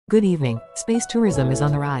Good evening. Space tourism is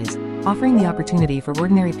on the rise, offering the opportunity for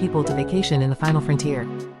ordinary people to vacation in the final frontier.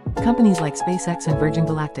 Companies like SpaceX and Virgin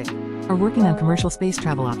Galactic are working on commercial space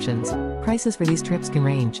travel options. Prices for these trips can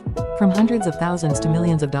range from hundreds of thousands to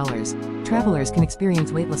millions of dollars. Travelers can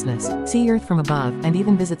experience weightlessness, see Earth from above, and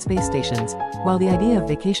even visit space stations. While the idea of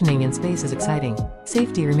vacationing in space is exciting,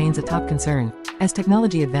 safety remains a top concern. As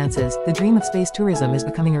technology advances, the dream of space tourism is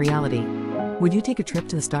becoming a reality. Would you take a trip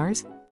to the stars?